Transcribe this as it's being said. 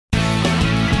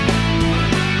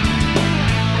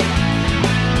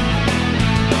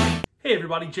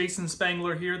everybody, Jason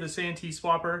Spangler here, the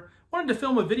SanteeSwapper. Wanted to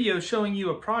film a video showing you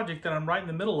a project that I'm right in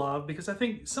the middle of because I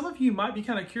think some of you might be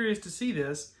kind of curious to see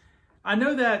this. I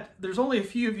know that there's only a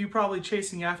few of you probably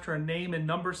chasing after a name and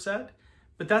number set,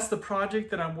 but that's the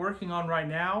project that I'm working on right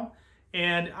now.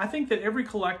 And I think that every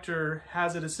collector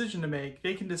has a decision to make.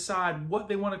 They can decide what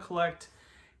they want to collect,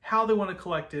 how they want to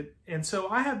collect it. And so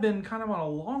I have been kind of on a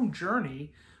long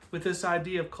journey with this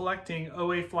idea of collecting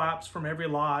OA flaps from every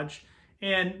lodge.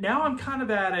 And now I'm kind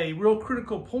of at a real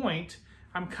critical point.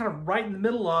 I'm kind of right in the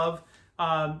middle of,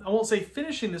 I won't say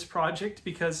finishing this project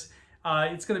because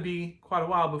it's going to be quite a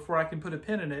while before I can put a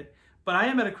pin in it. But I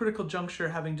am at a critical juncture,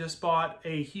 having just bought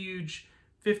a huge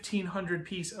 1,500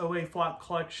 piece OA flap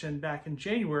collection back in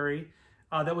January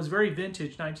that was very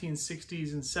vintage,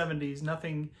 1960s and 70s,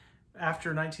 nothing after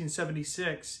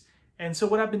 1976. And so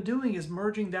what I've been doing is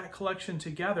merging that collection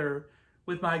together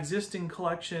with my existing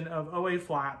collection of OA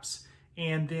flaps,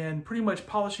 and then pretty much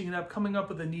polishing it up, coming up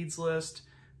with a needs list,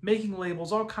 making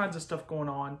labels, all kinds of stuff going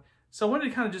on. So I wanted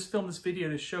to kind of just film this video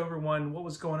to show everyone what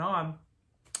was going on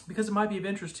because it might be of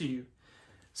interest to you.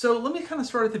 So let me kind of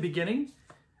start at the beginning.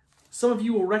 Some of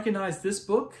you will recognize this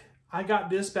book. I got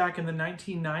this back in the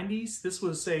 1990s. This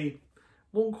was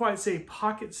won't quite say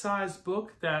pocket-sized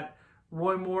book that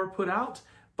Roy Moore put out,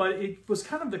 but it was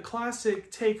kind of the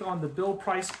classic take on the Bill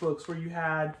Price books where you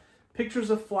had pictures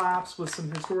of flaps with some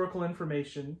historical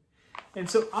information. And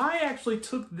so I actually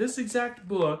took this exact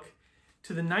book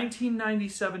to the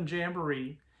 1997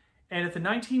 Jamboree. And at the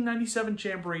 1997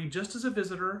 Jamboree, just as a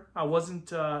visitor, I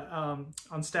wasn't on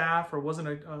staff or wasn't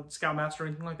a scoutmaster or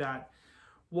anything like that,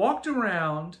 walked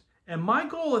around, and my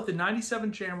goal at the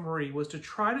 97 Jamboree was to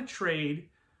try to trade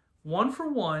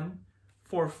 1-for-1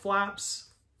 for flaps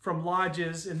from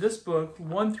lodges in this book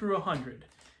 1 through 100.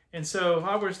 And so if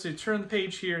I was to turn the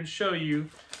page here and show you,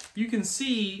 you can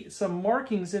see some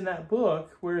markings in that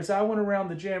book where as I went around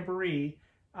the Jamboree,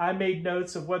 I made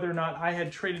notes of whether or not I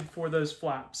had traded for those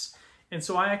flaps. And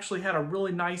so I actually had a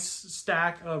really nice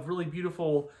stack of really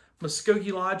beautiful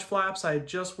Muskogee Lodge flaps. I had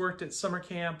just worked at summer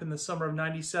camp in the summer of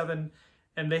 '97,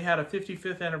 and they had a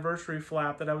 55th anniversary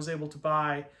flap that I was able to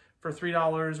buy for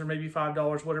 $3 or maybe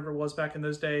 $5, whatever it was back in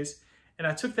those days. And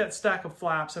I took that stack of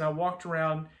flaps and I walked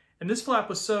around. And this flap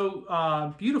was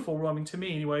so beautiful, I mean, to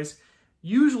me anyways.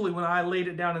 Usually when I laid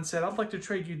it down and said, I'd like to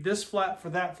trade you this flap for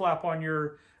that flap on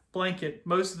your blanket,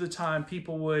 most of the time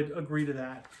people would agree to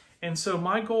that. And so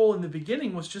my goal in the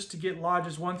beginning was just to get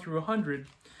lodges 1 through 100.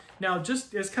 Now,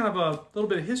 just as kind of a little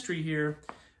bit of history here,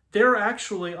 there are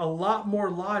actually a lot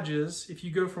more lodges if you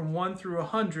go from 1 through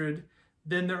 100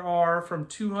 than there are from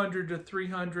 200 to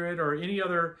 300 or any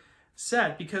other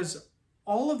set, because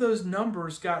all of those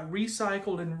numbers got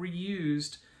recycled and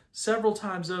reused several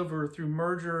times over through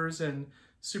mergers and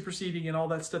superseding and all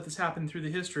that stuff that's happened through the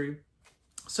history.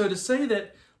 So to say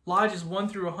that lodges 1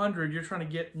 through 100, you're trying to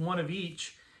get one of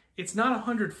each, it's not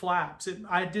 100 flaps.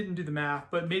 I didn't do the math,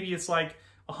 but maybe it's like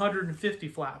 150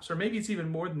 flaps, or maybe it's even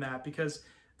more than that because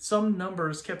some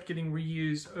numbers kept getting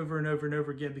reused over and over and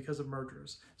over again because of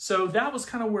mergers. So that was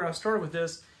kind of where I started with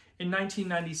this in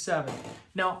 1997.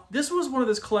 Now, this was one of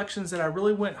those collections that I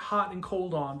really went hot and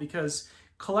cold on because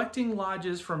collecting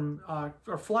lodges from,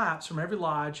 or flaps from every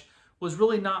lodge was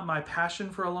really not my passion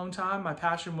for a long time. My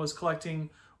passion was collecting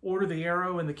Order the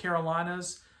Arrow in the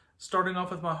Carolinas, starting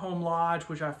off with my home lodge,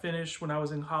 which I finished when I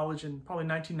was in college in probably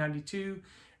 1992,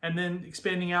 and then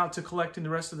expanding out to collecting the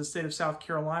rest of the state of South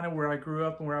Carolina where I grew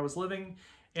up and where I was living,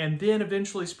 and then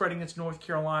eventually spreading into North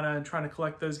Carolina and trying to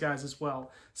collect those guys as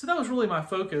well. So that was really my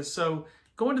focus. So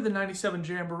going to the 97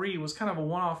 Jamboree was kind of a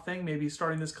one-off thing, maybe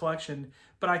starting this collection,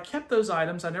 but I kept those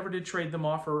items. I never did trade them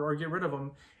off or get rid of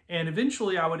them. And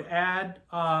eventually I would add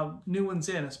new ones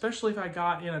in, especially if I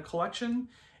got in a collection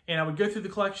and I would go through the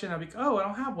collection. I'd be, oh, I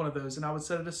don't have one of those. And I would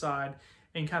set it aside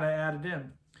and kind of add it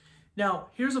in. Now,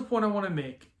 here's a point I want to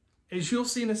make. As you'll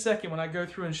see in a second when I go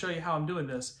through and show you how I'm doing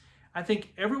this, I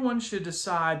think everyone should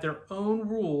decide their own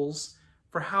rules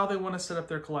for how they want to set up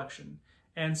their collection.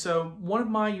 And so one of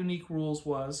my unique rules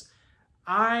was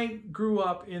I grew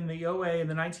up in the OA in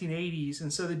the 1980s,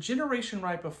 and so the generation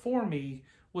right before me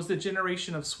was the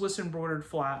generation of Swiss embroidered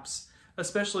flaps,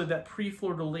 especially that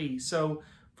pre-fleur-de-lis. So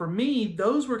for me,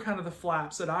 those were kind of the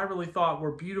flaps that I really thought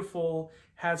were beautiful,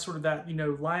 had sort of that, you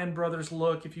know, Lion Brothers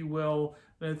look, if you will,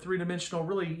 the three-dimensional,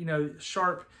 really, you know,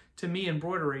 sharp to me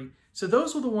embroidery. So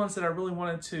those were the ones that I really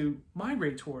wanted to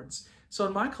migrate towards. So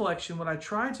in my collection, what I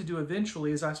tried to do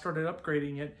eventually as I started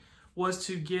upgrading it was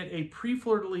to get a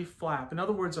pre-fleur-de-lis flap. In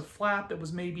other words, a flap that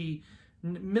was maybe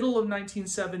middle of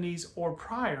 1970s or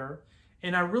prior.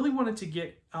 And I really wanted to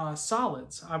get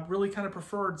solids. I really kind of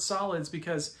preferred solids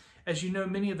because As you know,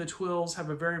 many of the twills have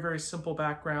a very, very simple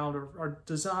background or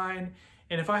design.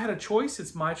 And if I had a choice,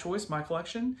 it's my choice, my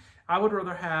collection. I would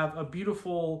rather have a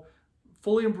beautiful,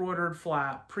 fully embroidered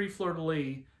flap,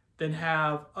 pre-fleur-de-lis, than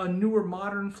have a newer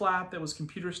modern flap that was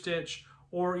computer stitched,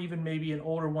 or even maybe an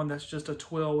older one that's just a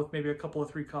twill with maybe a couple of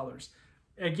 3 colors.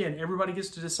 Again, everybody gets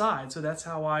to decide, so that's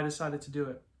how I decided to do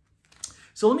it.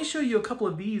 So let me show you a couple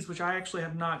of these, which I actually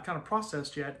have not kind of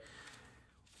processed yet.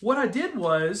 What I did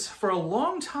was, for a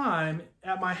long time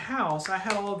at my house, I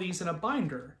had all of these in a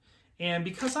binder. And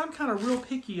because I'm kind of real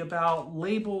picky about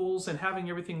labels and having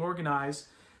everything organized,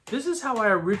 this is how I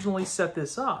originally set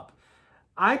this up.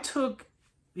 I took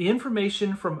the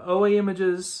information from OA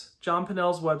Images, John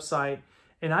Pinnell's website,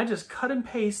 and I just cut and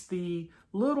paste the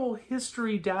little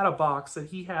history data box that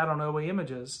he had on OA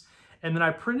Images. And then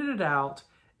I printed it out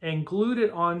and glued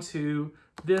it onto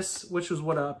this, which was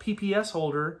what a PPS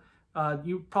holder.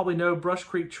 You probably know Brush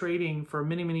Creek Trading for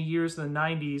many, many years in the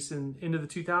 90s and into the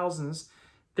 2000s.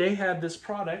 They had this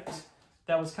product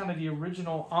that was kind of the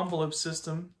original envelope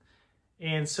system.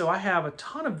 And so I have a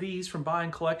ton of these from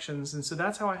buying collections. And so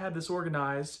that's how I had this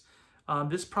organized.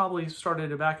 This probably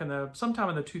started back in sometime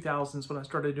in the 2000s when I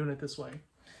started doing it this way.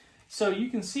 So you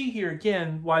can see here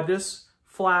again why this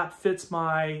flap fits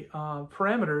my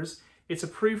parameters. It's a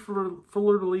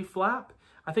pre-fleur-de-lis flap.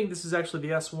 I think this is actually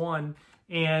the S1,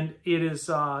 and it is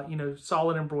you know,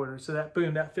 solid embroidered. So that,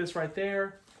 boom, that fits right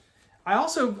there. I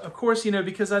also, of course, you know,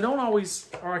 because I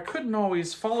couldn't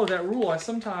always follow that rule, I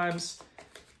sometimes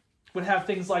would have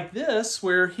things like this,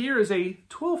 where here is a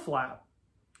twill flap.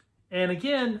 And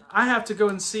again, I have to go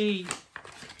and see,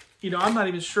 you know, I'm not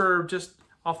even sure just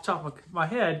off the top of my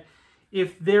head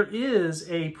if there is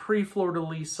a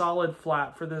pre-fleur-de-lis solid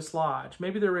flap for this lodge.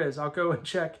 Maybe there is. I'll go and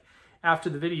check after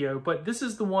the video, but this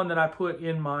is the one that I put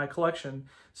in my collection.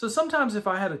 So sometimes if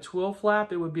I had a twill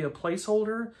flap, it would be a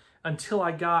placeholder until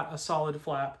I got a solid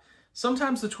flap.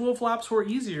 Sometimes the twill flaps were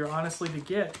easier, honestly, to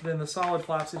get than the solid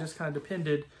flaps. It just kind of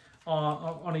depended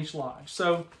on each lodge.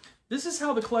 So this is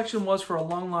how the collection was for a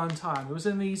long, long time. It was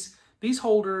in these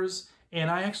holders, and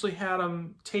I actually had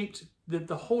them taped.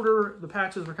 The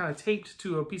patches were kind of taped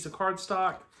to a piece of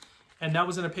cardstock, and that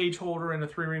was in a page holder and a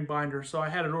 3-ring binder. So I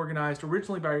had it organized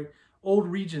originally by old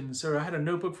regions. So I had a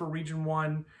notebook for region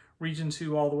 1, region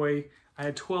 2, all the way. I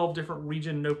had 12 different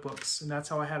region notebooks, and that's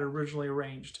how I had it originally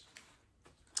arranged.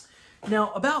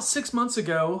 Now, about 6 months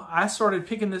ago, I started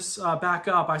picking this back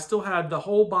up. I still had the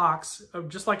whole box,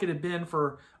 just like it had been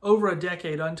for over a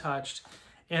decade, untouched.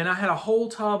 And I had a whole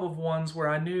tub of ones where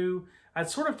I knew I'd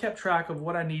sort of kept track of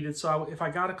what I needed. So if I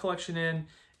got a collection in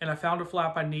and I found a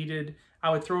flap I needed,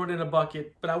 I would throw it in a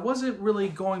bucket. But I wasn't really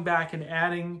going back and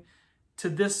adding to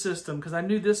this system because I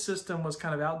knew this system was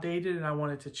kind of outdated and I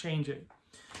wanted to change it.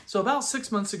 So about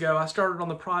 6 months ago, I started on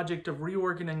the project of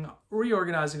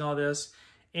reorganizing all this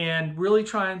and really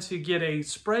trying to get a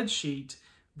spreadsheet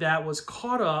that was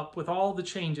caught up with all the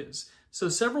changes. So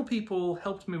several people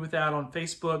helped me with that on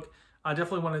Facebook. I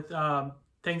definitely want to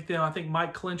thank them. I think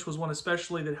Mike Clinch was one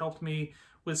especially that helped me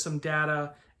with some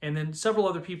data. And then several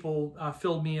other people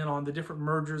filled me in on the different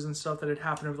mergers and stuff that had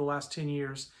happened over the last 10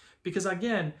 years. Because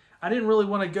again, I didn't really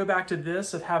want to go back to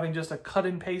this of having just a cut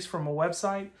and paste from a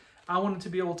website. I wanted to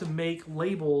be able to make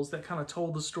labels that kind of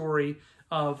told the story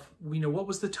of, you know, what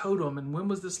was the totem and when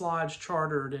was this lodge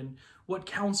chartered and what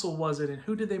council was it and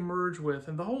who did they merge with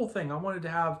and the whole thing. I wanted to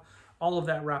have all of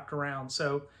that wrapped around.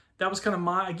 So that was kind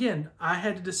of again, I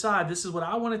had to decide this is what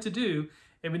I wanted to do.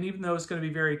 Even though it's going to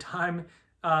be very time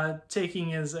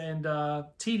taking and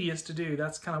tedious to do,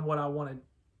 that's kind of what I wanted.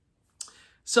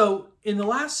 So in the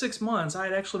last 6 months, I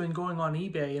had actually been going on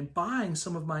eBay and buying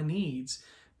some of my needs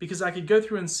because I could go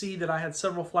through and see that I had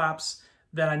several flaps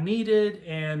that I needed,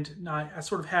 and I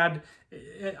sort of had,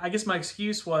 I guess my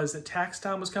excuse was that tax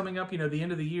time was coming up, you know, the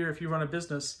end of the year. If you run a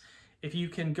business, if you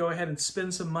can go ahead and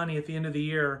spend some money at the end of the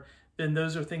year, then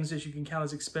those are things that you can count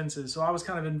as expenses. So I was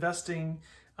kind of investing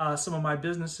some of my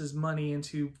business's money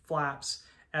into flaps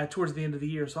towards the end of the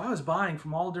year. So I was buying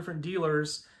from all different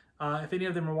dealers. If any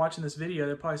of them are watching this video,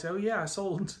 they'll probably say, oh yeah, I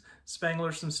sold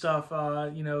Spangler some stuff,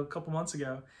 you know, a couple months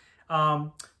ago.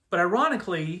 But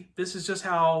ironically, this is just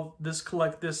how this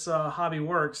hobby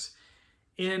works.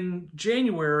 In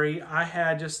January, I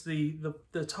had just the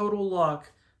total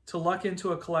luck to luck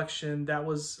into a collection that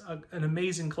was an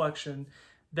amazing collection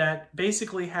that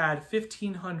basically had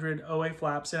 1,500 OA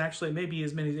flaps, and actually maybe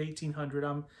as many as 1,800.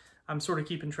 I'm sort of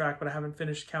keeping track, but I haven't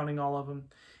finished counting all of them.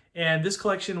 And this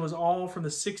collection was all from the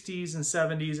 60s and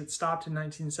 70s. It stopped in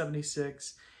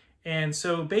 1976. And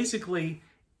so basically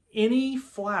any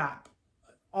flap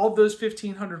all of those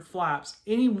 1,500 flaps,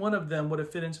 any one of them would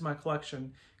have fit into my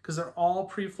collection because they're all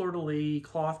pre-fleur-de-lis,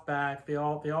 cloth back, they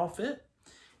all fit.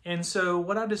 And so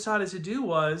what I decided to do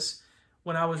was,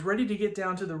 when I was ready to get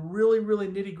down to the really, really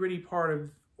nitty-gritty part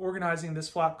of organizing this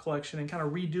flap collection and kind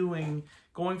of redoing,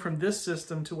 going from this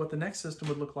system to what the next system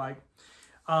would look like,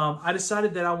 I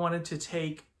decided that I wanted to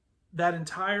take that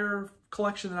entire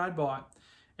collection that I bought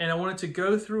and I wanted to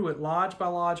go through it lodge by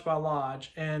lodge by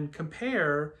lodge and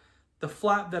compare the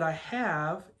flap that I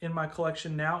have in my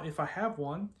collection now, if I have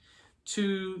one,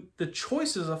 to the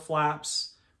choices of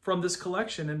flaps from this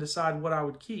collection and decide what I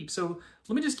would keep. So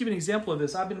let me just give you an example of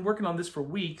this. I've been working on this for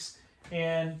weeks,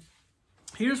 and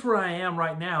here's where I am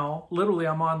right now. Literally,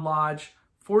 I'm on lodge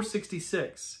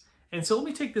 466. And so let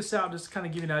me take this out just to kind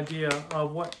of give you an idea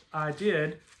of what I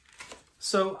did.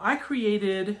 So I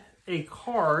created a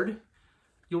card.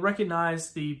 You'll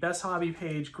recognize the Best Hobby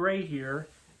page gray here.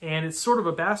 And it's sort of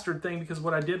a bastard thing because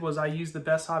what I did was I used the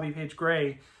Best Hobby page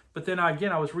gray, but then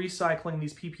again, I was recycling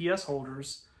these PPS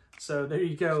holders. So there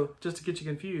you go, just to get you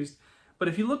confused. But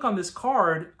if you look on this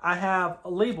card, I have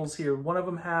labels here. One of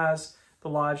them has the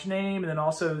lodge name and then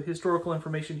also historical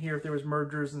information here if there was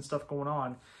mergers and stuff going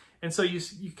on. And so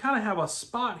you kind of have a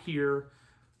spot here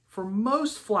for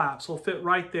most flaps will fit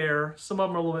right there. Some of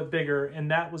them are a little bit bigger,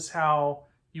 and that was how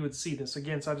you would see this.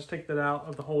 Again, so I just take that out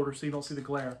of the holder so you don't see the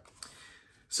glare.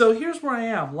 So here's where I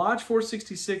am, Lodge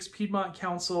 466, Piedmont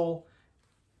Council,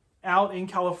 out in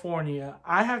California.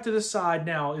 I have to decide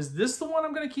now, is this the one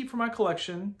I'm going to keep for my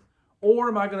collection, or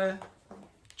am I going to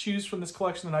choose from this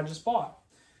collection that I just bought?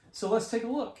 So let's take a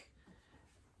look.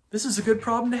 This is a good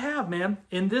problem to have, man.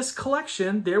 In this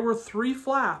collection, there were 3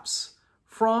 flaps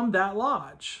from that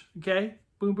lodge, okay?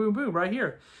 Boom, boom, boom, right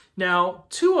here. Now,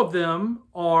 2 of them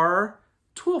are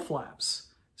twill flaps.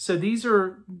 So these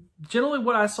are, generally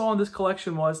what I saw in this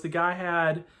collection was the guy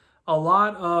had a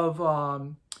lot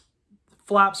of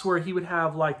flaps where he would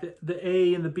have like the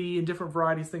A and the B and different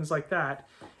varieties, things like that.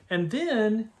 And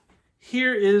then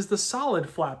here is the solid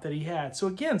flap that he had. So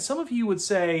again, some of you would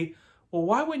say, well,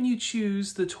 why wouldn't you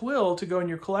choose the twill to go in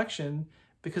your collection?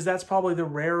 Because that's probably the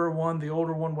rarer one, the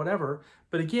older one, whatever.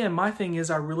 But again, my thing is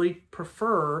I really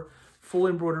prefer full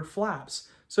embroidered flaps.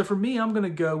 So for me, I'm gonna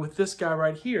go with this guy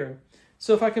right here.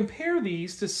 So if I compare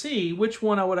these to see which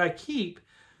one would I keep,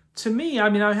 to me, I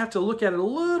mean, I have to look at it a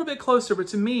little bit closer, but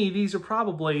to me, these are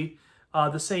probably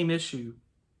the same issue.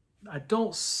 I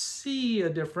don't see a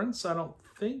difference, I don't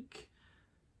think.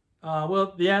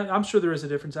 Well, yeah, I'm sure there is a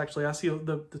difference, actually. I see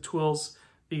the twills,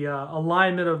 the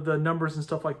alignment of the numbers and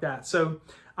stuff like that. So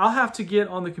I'll have to get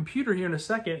on the computer here in a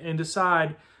second and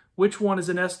decide which one is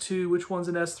an S2, which one's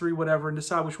an S3, whatever, and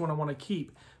decide which one I want to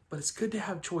keep. But it's good to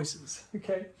have choices,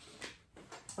 okay?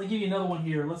 I'll give you another one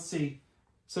here. Let's see.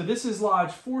 So this is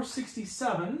Lodge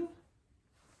 467,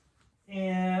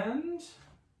 and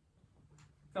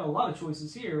got a lot of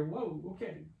choices here. Whoa,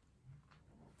 okay.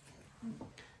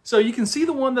 So you can see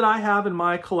the one that I have in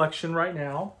my collection right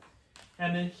now,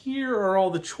 and then here are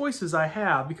all the choices I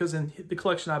have, because in the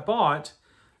collection I bought,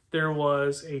 there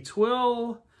was a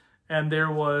twill, and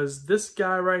there was this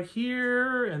guy right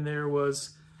here, and there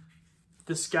was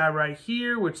this guy right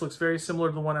here, which looks very similar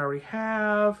to the one I already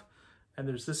have. And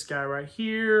there's this guy right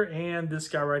here and this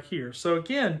guy right here. So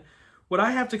again, what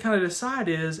I have to kind of decide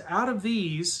is, out of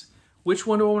these, which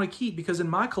one do I want to keep? Because in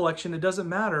my collection, it doesn't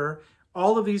matter.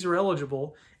 All of these are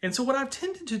eligible. And so what I've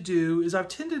tended to do is I've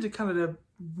tended to kind of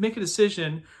make a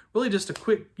decision, really just a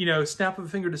quick, snap of a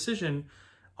finger decision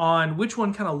on which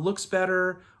one kind of looks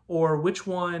better, or which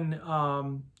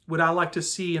one would I like to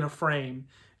see in a frame.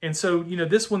 And so,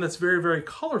 this one that's very, very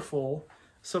colorful.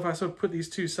 So if I sort of put these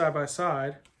two side by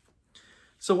side.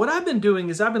 So what I've been doing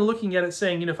is I've been looking at it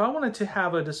saying, if I wanted to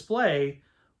have a display,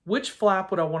 which flap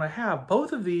would I want to have?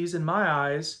 Both of these, in my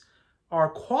eyes, are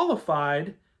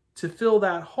qualified to fill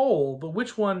that hole, but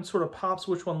which one sort of pops,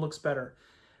 which one looks better?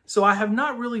 So I have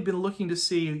not really been looking to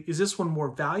see, is this one more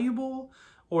valuable?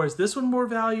 Or is this one more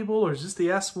valuable? Or is this the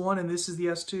S1 and this is the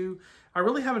S2? I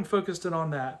really haven't focused in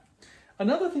on that.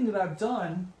 Another thing that I've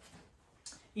done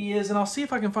is, and I'll see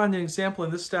if I can find an example in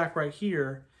this stack right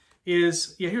here,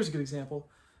 is, yeah, here's a good example.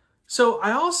 So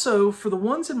I also, for the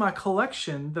ones in my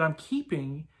collection that I'm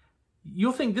keeping,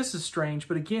 you'll think this is strange,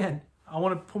 but again, I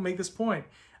want to make this point.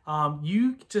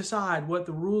 You decide what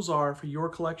the rules are for your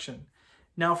collection.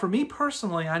 Now, for me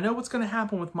personally, I know what's going to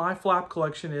happen with my flap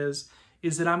collection is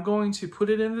that I'm going to put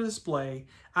it in a display.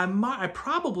 I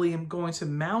probably am going to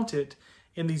mount it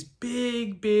in these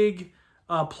big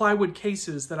plywood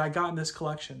cases that I got in this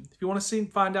collection. If you want to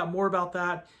find out more about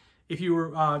that, if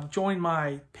you join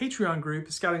my Patreon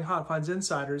group, Scouting Hot Finds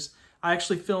Insiders, I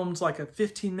actually filmed like a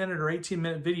 15-minute or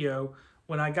 18-minute video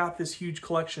when I got this huge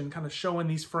collection, kind of showing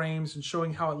these frames and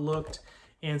showing how it looked.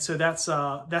 And so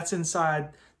that's inside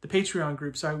the Patreon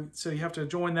group. So you have to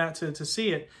join that to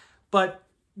see it. But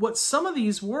what some of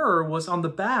these were was on the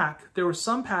back, there were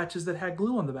some patches that had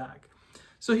glue on the back.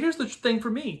 So here's the thing for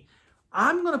me.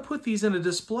 I'm going to put these in a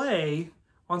display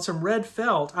on some red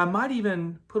felt. I might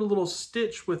even put a little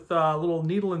stitch with a little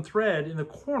needle and thread in the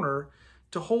corner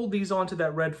to hold these onto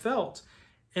that red felt.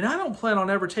 And I don't plan on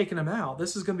ever taking them out.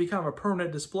 This is going to be kind of a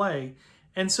permanent display.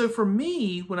 And so for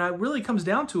me, when it really comes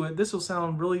down to it, this will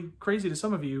sound really crazy to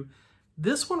some of you.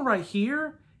 This one right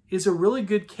here is a really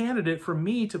good candidate for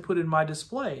me to put in my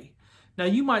display. Now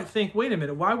you might think, wait a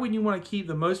minute, why wouldn't you want to keep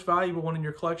the most valuable one in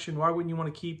your collection? Why wouldn't you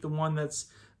want to keep the one that's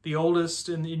the oldest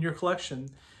in your collection?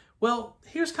 Well,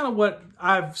 here's kind of what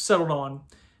I've settled on.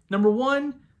 Number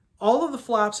one, all of the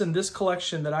flaps in this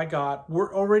collection that I got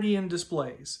were already in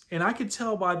displays. And I could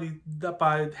tell by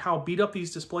how beat up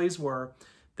these displays were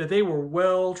that they were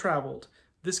well traveled.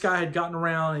 This guy had gotten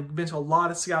around and been to a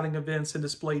lot of scouting events and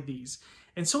displayed these.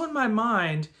 And so in my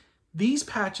mind, these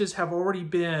patches have already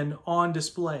been on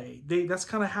display. That's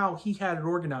kind of how he had it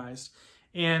organized.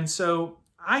 And so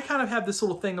I kind of have this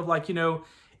little thing of like, you know,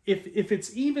 if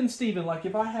it's even Steven, like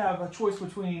if I have a choice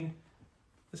between,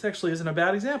 this actually isn't a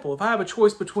bad example. If I have a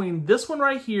choice between this one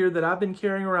right here that I've been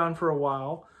carrying around for a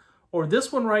while, or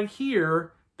this one right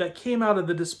here that came out of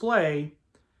the display,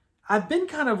 I've been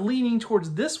kind of leaning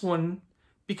towards this one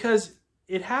because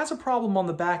it has a problem on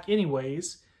the back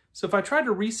anyways. So if I tried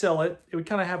to resell it, it would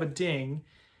kind of have a ding.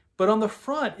 But on the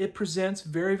front, it presents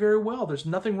very, very well. There's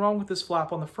nothing wrong with this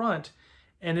flap on the front.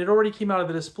 And it already came out of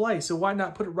the display, so why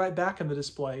not put it right back in the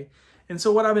display? And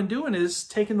so what I've been doing is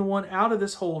taking the one out of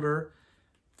this holder,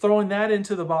 throwing that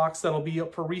into the box that'll be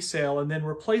up for resale, and then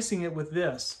replacing it with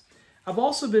this. I've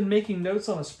also been making notes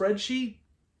on a spreadsheet.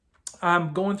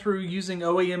 I'm going through using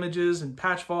OA images and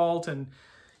Patch Vault and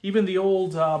even the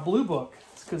old Blue Book,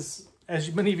 because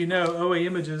as many of you know, OA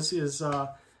images is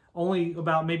only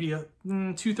about maybe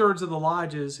 2/3 of the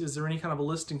lodges is there any kind of a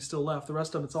listing still left. The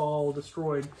rest of it's all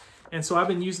destroyed. And so I've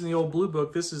been using the old Blue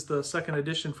Book. This is the second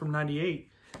edition from '98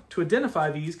 to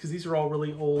identify these, because these are all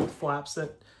really old flaps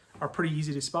that are pretty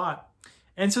easy to spot.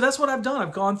 And so that's what I've done.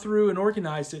 I've gone through and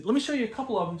organized it. Let me show you a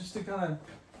couple of them just to kind of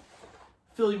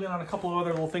fill you in on a couple of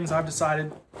other little things I've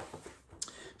decided.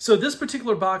 So this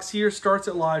particular box here starts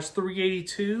at Lodge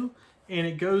 382 and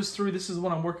it goes through, this is the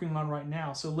one I'm working on right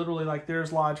now. So literally like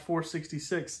there's Lodge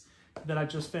 466 that I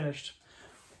just finished.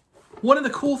 One of the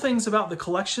cool things about the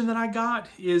collection that I got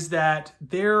is that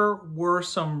there were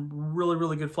some really,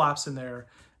 really good flaps in there,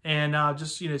 and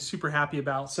just, you know, super happy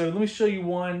about. So let me show you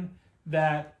one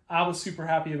that I was super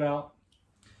happy about.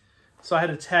 So I had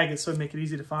to tag it so it'd make it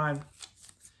easy to find.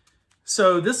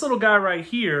 So this little guy right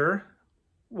here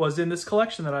was in this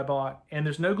collection that I bought, and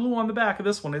there's no glue on the back of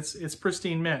this one. It's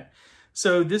pristine mint.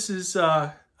 So this is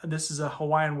a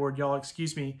Hawaiian word, y'all.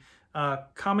 Excuse me.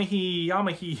 Kamihi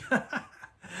Yamahi.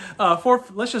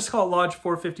 Let's just call it Lodge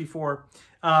 454.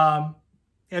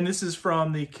 And this is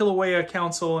from the Kilauea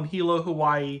Council in Hilo,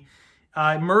 Hawaii.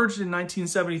 It merged in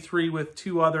 1973 with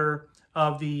two other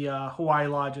of the Hawaii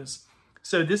lodges.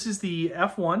 So this is the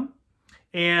F1.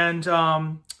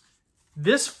 And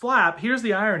this flap, here's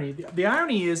the irony. The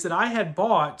irony is that I had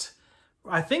bought,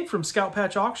 I think from Scout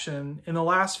Patch Auction in the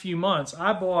last few months,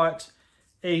 I bought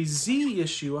a Z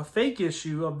issue, a fake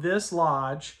issue of this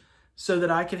lodge, so that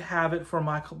I could have it for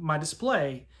my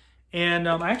display. And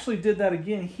I actually did that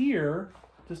again here,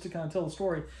 just to kind of tell the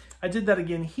story. I did that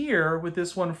again here with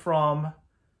this one from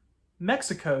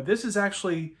Mexico. This is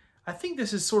actually, I think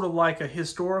this is sort of like a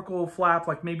historical flap,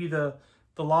 like maybe the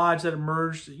lodge that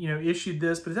emerged, you know, issued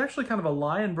this, but it's actually kind of a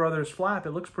Lion Brothers flap.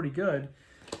 It looks pretty good.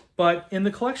 But in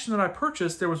the collection that I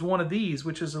purchased, there was one of these,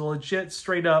 which is a legit,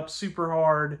 straight up, super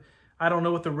hard. I don't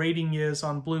know what the rating is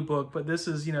on Blue Book, but this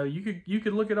is, you know, you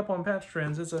could look it up on Patch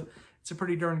Trends. It's a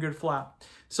pretty darn good flap.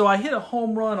 So I hit a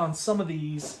home run on some of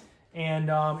these, and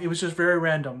it was just very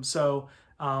random. So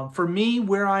for me,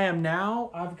 where I am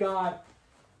now, I've got,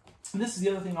 and this is the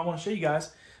other thing I want to show you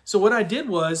guys. So what I did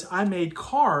was I made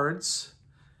cards,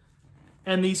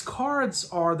 and these cards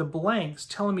are the blanks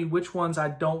telling me which ones I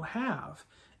don't have.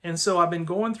 And so I've been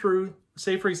going through,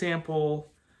 say for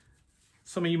example,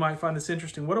 some of you might find this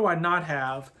interesting. What do I not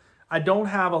have? I don't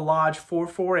have a Lodge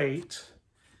 448.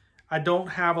 I don't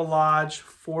have a Lodge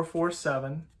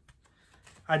 447.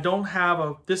 I don't have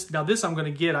a, now this I'm going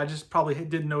to get, I just probably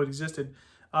didn't know it existed.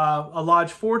 A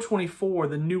Lodge 424,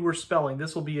 the newer spelling.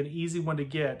 This will be an easy one to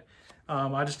get.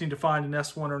 I just need to find an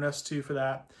S1 or an S2 for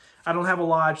that. I don't have a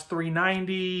Lodge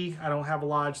 390. I don't have a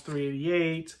Lodge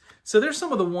 388. So there's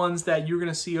some of the ones that you're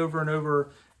going to see over and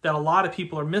over that a lot of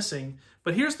people are missing.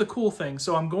 But here's the cool thing.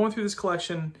 So I'm going through this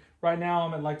collection. Right now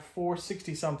I'm at like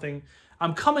 460 something.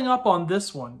 I'm coming up on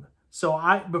this one.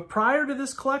 But prior to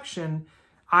this collection,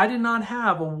 I did not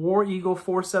have a War Eagle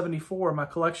 474 in my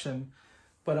collection.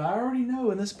 But I already know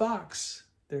in this box,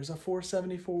 there's a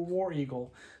 474 War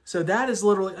Eagle. So that is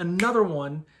literally another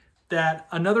one,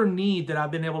 another need that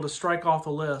I've been able to strike off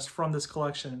the list from this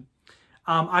collection.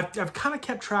 I've kind of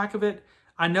kept track of it.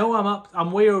 I know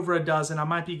I'm way over a dozen. I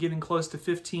might be getting close to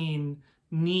 15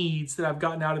 needs that I've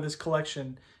gotten out of this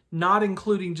collection, not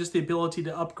including just the ability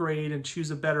to upgrade and choose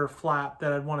a better flap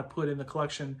that I'd want to put in the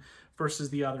collection versus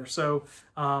the other. So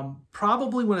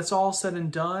probably when it's all said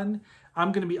and done,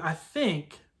 I'm going to be, I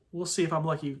think, we'll see if I'm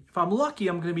lucky. If I'm lucky,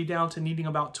 I'm going to be down to needing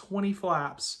about 20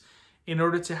 flaps in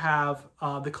order to have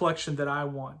the collection that I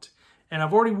want. And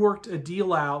I've already worked a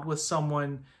deal out with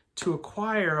someone to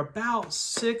acquire about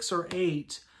 6 or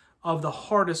 8 of the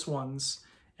hardest ones.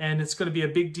 And it's going to be a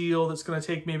big deal that's going to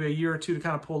take maybe a year or two to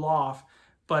kind of pull off.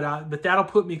 But that'll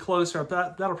put me closer.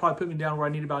 That'll probably put me down where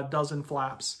I need about a dozen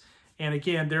flaps. And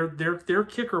again, they're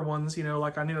kicker ones, you know,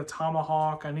 like I need a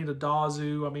Tomahawk, I need a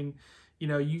Dazu. I mean, you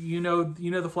know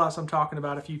the flaps I'm talking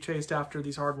about if you chased after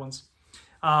these hard ones.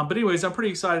 But anyways, I'm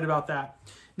pretty excited about that.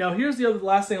 Now here's the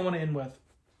last thing I want to end with.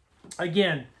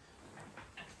 Again,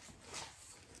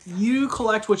 you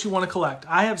collect what you want to collect.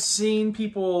 I have seen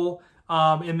people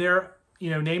in their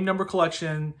name number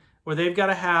collection where they've got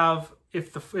to have,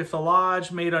 if the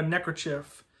Lodge made a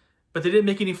neckerchief, but they didn't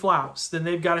make any flaps, then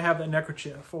they've got to have that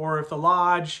neckerchief. Or if the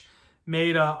Lodge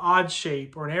made an odd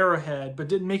shape or an arrowhead, but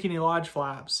didn't make any Lodge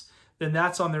flaps, then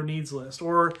that's on their needs list.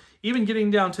 Or even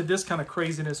getting down to this kind of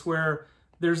craziness where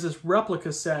there's this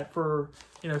replica set for,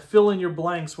 fill in your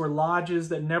blanks, where lodges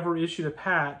that never issued a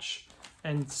patch,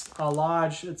 and a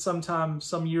lodge at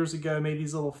some years ago made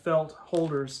these little felt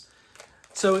holders.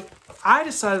 So I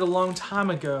decided a long time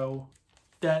ago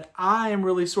that I am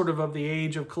really sort of the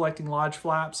age of collecting lodge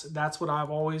flaps. That's what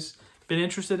I've always been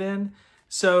interested in.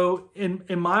 So in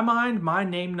my mind, my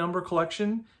name number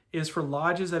collection is for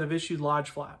lodges that have issued lodge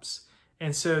flaps.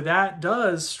 And so that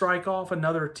does strike off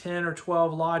another 10 or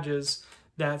 12 lodges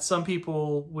that some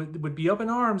people would be up in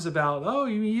arms about. Oh,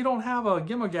 you don't have a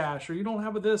Gimagash, or you don't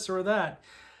have a this or that.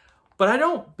 But I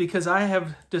don't, because I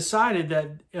have decided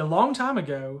that a long time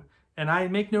ago, and I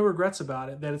make no regrets about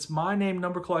it, that it's my name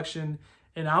number collection,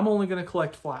 and I'm only going to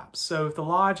collect flaps. So if the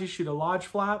Lodge issued a Lodge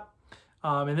flap,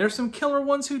 and there's some killer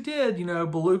ones who did,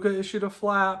 Beluga issued a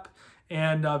flap,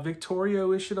 and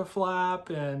Victorio issued a flap,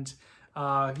 and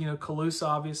Calusa,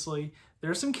 obviously.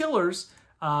 There's some killers,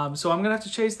 so I'm going to have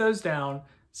to chase those down.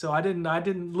 So I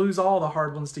didn't lose all the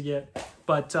hard ones to get,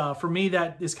 but for me,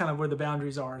 that is kind of where the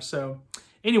boundaries are. So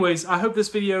anyways, I hope this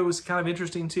video was kind of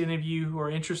interesting to any of you who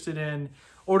are interested in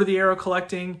Order the Arrow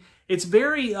collecting. It's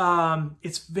very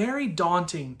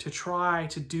daunting to try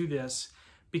to do this,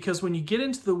 because when you get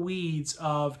into the weeds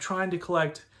of trying to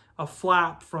collect a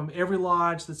flap from every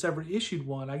lodge that's ever issued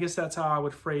one, I guess that's how I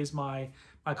would phrase my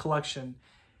collection.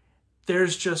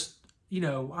 There's just,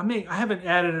 I haven't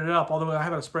added it up, although I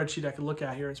have a spreadsheet I could look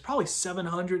at here. It's probably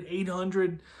 700,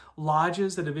 800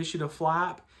 lodges that have issued a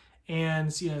flap.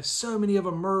 And, so many of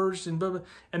them merged, and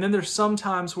then there's some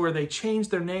times where they change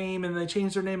their name, and they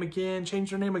change their name again,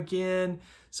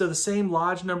 So the same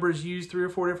lodge number is used 3 or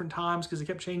 4 different times because they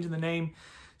kept changing the name.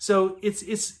 So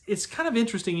it's kind of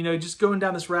interesting, just going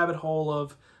down this rabbit hole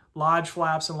of lodge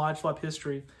flaps and lodge flap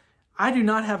history. I do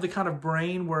not have the kind of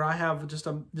brain where I have just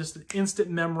an instant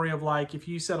memory of, like, if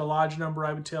you said a lodge number,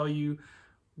 I would tell you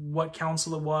what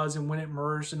council it was and when it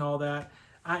merged and all that.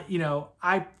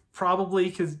 I probably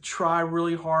could try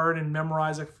really hard and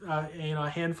memorize a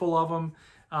handful of them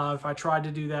if I tried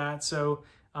to do that. So,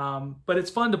 but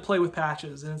it's fun to play with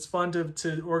patches, and it's fun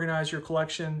to organize your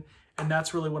collection, and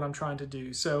that's really what I'm trying to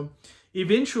do. So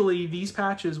eventually these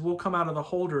patches will come out of the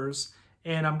holders,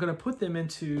 and I'm going to put them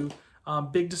into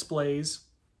big displays.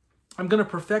 I'm going to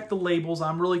perfect the labels.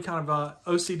 I'm really kind of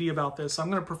OCD about this. So I'm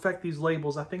going to perfect these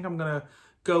labels. I think I'm going to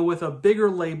go with a bigger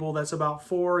label that's about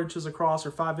 4 inches across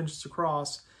or 5 inches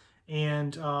across,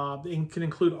 and it can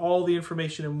include all the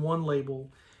information in one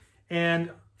label.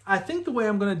 And I think the way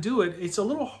I'm going to do it, it's a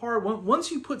little hard.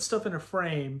 Once you put stuff in a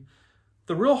frame,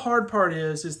 the real hard part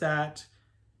is that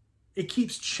it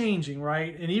keeps changing,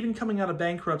 right? And even coming out of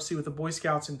bankruptcy with the Boy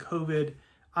Scouts and COVID,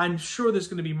 I'm sure there's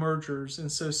going to be mergers.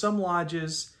 And so some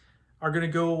lodges are going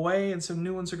to go away and some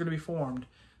new ones are going to be formed.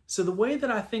 So the way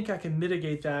that I think I can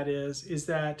mitigate that is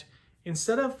that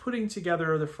instead of putting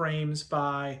together the frames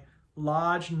by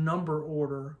lodge number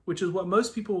order, which is what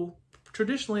most people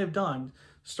traditionally have done.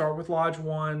 Start with lodge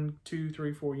 1, 2,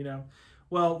 3, 4, you know.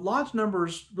 Well, lodge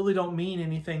numbers really don't mean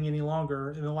anything any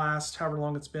longer. In the last, however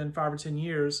long it's been, 5 or 10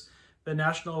 years, the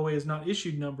National OA has not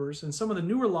issued numbers, and some of the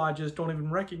newer lodges don't even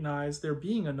recognize there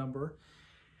being a number.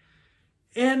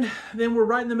 And then we're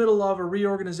right in the middle of a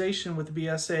reorganization with the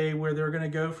BSA where they're going to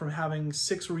go from having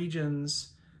 4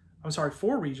 regions,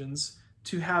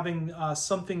 to having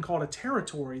something called a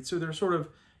territory. So they're sort of,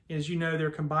 as you know,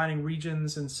 they're combining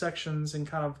regions and sections and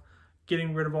kind of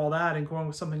getting rid of all that and going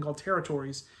with something called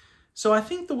territories. So I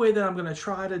think the way that I'm going to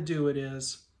try to do it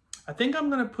is, I think I'm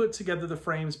going to put together the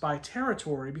frames by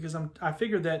territory, because I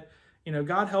figured that, you know,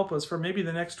 God help us, for maybe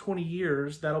the next 20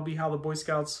 years, that'll be how the Boy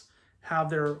Scouts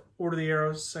have their Order of the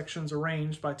Arrows sections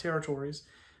arranged by territories.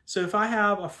 So if I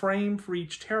have a frame for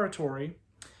each territory,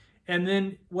 and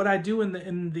then what I do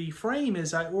in the frame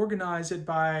is I organize it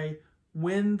by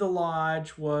when the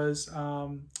lodge was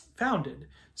founded.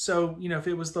 So, you know, if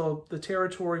it was the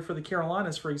territory for the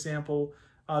Carolinas, for example,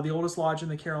 the oldest lodge in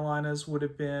the Carolinas would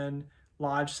have been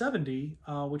Lodge 70,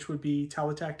 which would be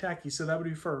Talataktaki. So that would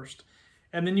be first.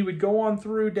 And then you would go on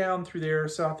down through there.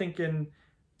 So I think in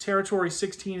Territory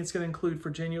 16, it's going to include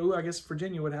Virginia. Ooh, I guess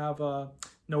Virginia would have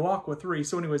Nowaqua 3.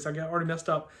 So anyways, I got already messed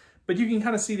up. But you can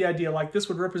kind of see the idea, like this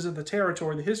would represent the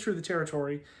territory, the history of the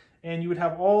territory, and you would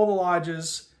have all the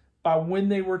lodges by when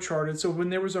they were charted. So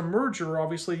when there was a merger,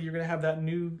 obviously you're going to have that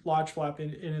new lodge flap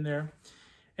in there.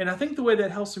 And I think the way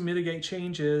that helps to mitigate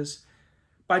change is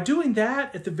by doing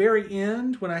that at the very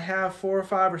end, when I have 4 or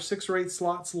 5 or 6 or 8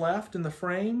 slots left in the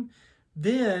frame,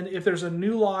 then if there's a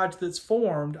new lodge that's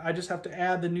formed, I just have to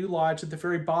add the new lodge at the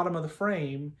very bottom of the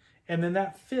frame, and then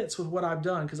that fits with what I've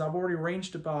done because I've already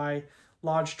arranged it by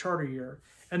lodge charter year.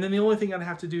 And then the only thing I'd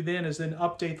have to do then is then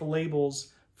update the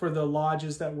labels for the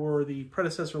lodges that were the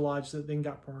predecessor lodge that then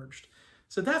got merged.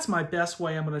 So that's my best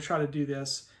way I'm going to try to do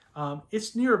this.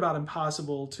 It's near about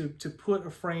impossible to put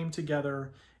a frame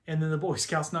together and then the Boy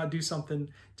Scouts not do something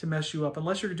to mess you up,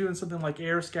 unless you're doing something like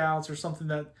Air Scouts or something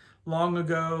that long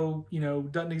ago, you know,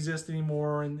 doesn't exist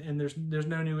anymore, and there's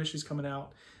no new issues coming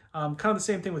out. Kind of the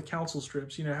same thing with council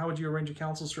strips. You know, how would you arrange a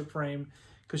council strip frame?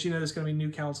 Because you know there's going to be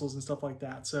new councils and stuff like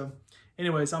that. So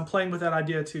anyways, I'm playing with that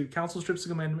idea too. Council strips is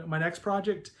going to be my next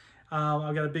project.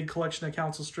 I've got a big collection of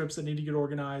council strips that need to get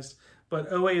organized.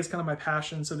 But OA is kind of my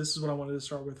passion, so this is what I wanted to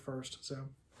start with first. So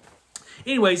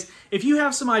anyways, if you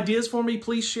have some ideas for me,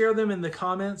 please share them in the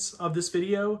comments of this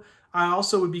video. I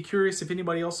also would be curious if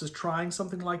anybody else is trying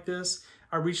something like this.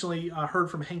 I recently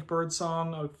heard from Hank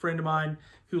Birdsong, a friend of mine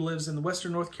who lives in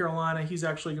Western North Carolina. He's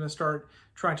actually going to start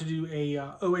trying to do a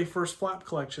OA First Flap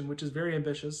collection, which is very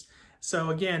ambitious.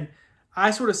 So again,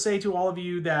 I sort of say to all of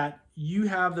you that you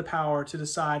have the power to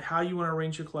decide how you want to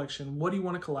arrange your collection. What do you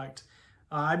want to collect?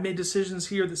 I've made decisions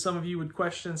here that some of you would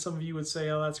question. Some of you would say,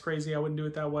 oh, that's crazy. I wouldn't do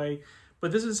it that way.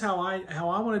 But this is how I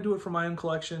want to do it for my own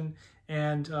collection.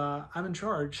 And I'm in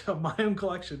charge of my own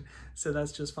collection. So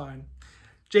that's just fine.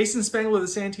 Jason Spangler, the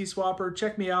SanteeSwapper.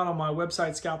 Check me out on my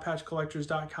website,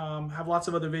 scoutpatchcollectors.com. I have lots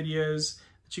of other videos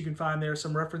that you can find there,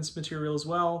 some reference material as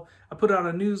well. I put out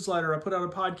a newsletter, I put out a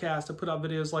podcast, I put out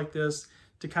videos like this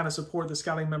to kind of support the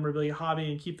scouting memorabilia hobby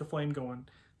and keep the flame going.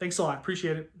 Thanks a lot.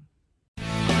 Appreciate it.